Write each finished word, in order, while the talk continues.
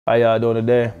How y'all doing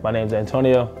today? My name's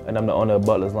Antonio, and I'm the owner of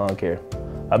Butler's Lawn Care.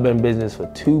 I've been in business for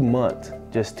 2 months,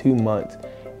 just 2 months,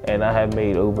 and I have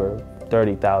made over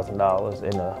 $30,000 in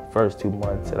the first 2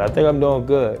 months, and I think I'm doing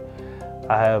good.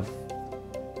 I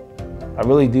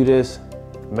really do this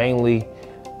mainly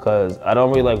because I don't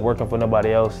really like working for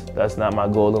nobody else. That's not my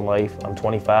goal in life. I'm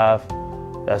 25.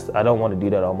 I don't want to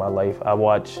do that all my life. I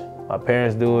watch my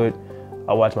parents do it.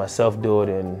 I watch myself do it,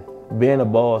 and being a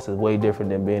boss is way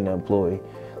different than being an employee.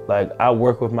 Like, I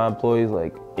work with my employees,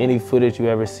 like any footage you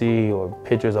ever see or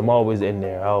pictures, I'm always in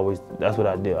there. That's what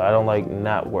I do. I don't like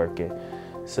not working.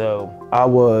 So I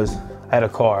had a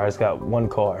car, I just got one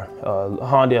car,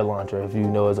 Honda Elantra, if you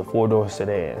know, it's a 4-door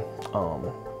sedan. I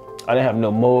didn't have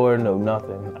no mower, no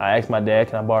nothing. I asked my dad,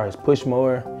 can I borrow his push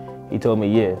mower? He told me,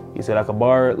 yeah. He said I could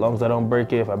borrow it as long as I don't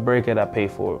break it. If I break it, I pay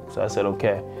for it. So I said,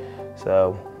 okay.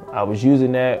 So I was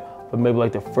using that for maybe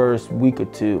like the first week or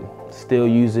two, still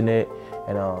using it,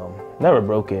 and never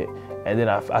broke it. And then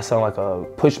I saw like a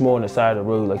push mower on the side of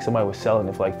the road, like somebody was selling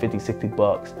it for like 50, 60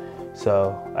 bucks.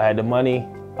 So I had the money,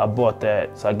 I bought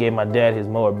that. So I gave my dad his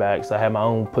mower back, so I had my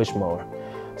own push mower.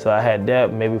 So I had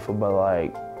that maybe for about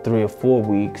like 3 or 4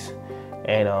 weeks.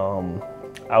 And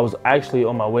I was actually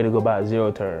on my way to go buy a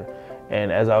zero turn.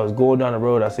 And as I was going down the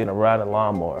road, I seen a riding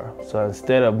lawnmower. So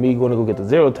instead of me going to go get the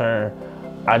zero turn,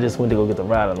 I just went to go get the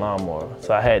riding lawnmower.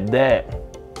 So I had that.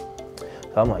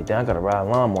 So I'm like, damn, I got a riding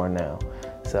lawnmower now.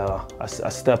 So I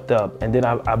stepped up, and then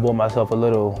I bought myself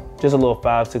just a little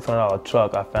 $500–600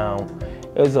 truck I found.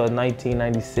 It was a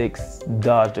 1996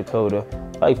 Dodge Dakota,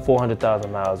 like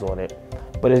 400,000 miles on it.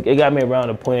 But it got me around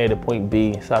to point A to point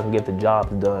B so I can get the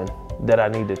jobs done that I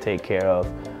need to take care of.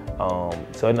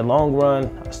 So in the long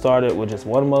run, I started with just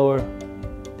one mower,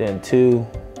 then 2,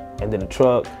 and then a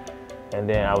truck, and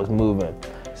then I was moving.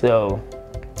 So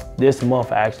this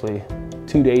month, actually,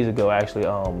 2 days ago,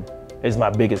 is my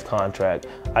biggest contract.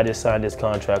 I just signed this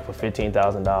contract for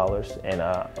 $15,000, and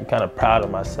I'm kind of proud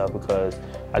of myself because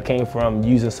I came from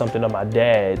using something of my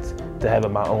dad's to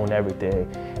having my own everything.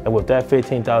 And with that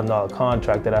 $15,000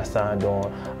 contract that I signed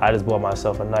on, I just bought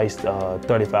myself a nice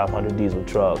 3500 diesel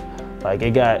truck. Like,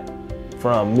 it got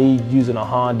from me using a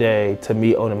Honda to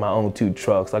me owning my own 2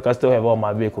 trucks. Like, I still have all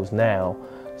my vehicles now,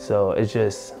 so it's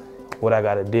just what I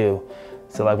gotta do.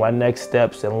 So like, my next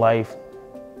steps in life,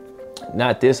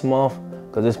 not this month,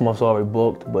 because this month's already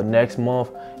booked, but next month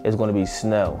is gonna be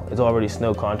snow. It's already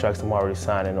snow contracts I'm already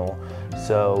signing on.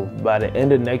 So by the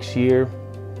end of next year,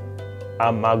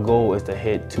 my goal is to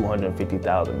hit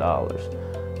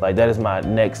 $250,000. Like, that is my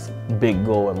next big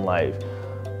goal in life.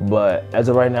 But as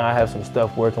of right now, I have some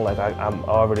stuff working. Like, I'm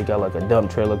already got like a dump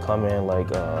trailer coming.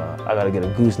 Like, I gotta get a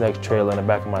gooseneck trailer in the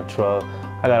back of my truck.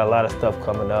 I got a lot of stuff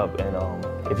coming up, and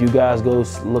if you guys go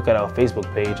look at our Facebook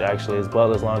page, actually, it's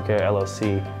Butler's Lawn Care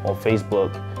LLC on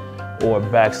Facebook, or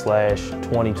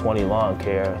 /2020 Lawn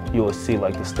Care, you will see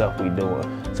like the stuff we doing.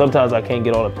 Sometimes I can't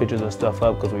get all the pictures and stuff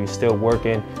up because we're still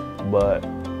working, but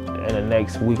in the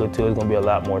next week or two, there's gonna be a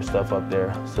lot more stuff up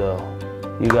there. So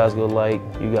you guys go like,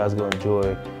 you guys go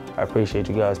enjoy. I appreciate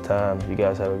you guys' time. You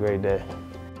guys have a great day.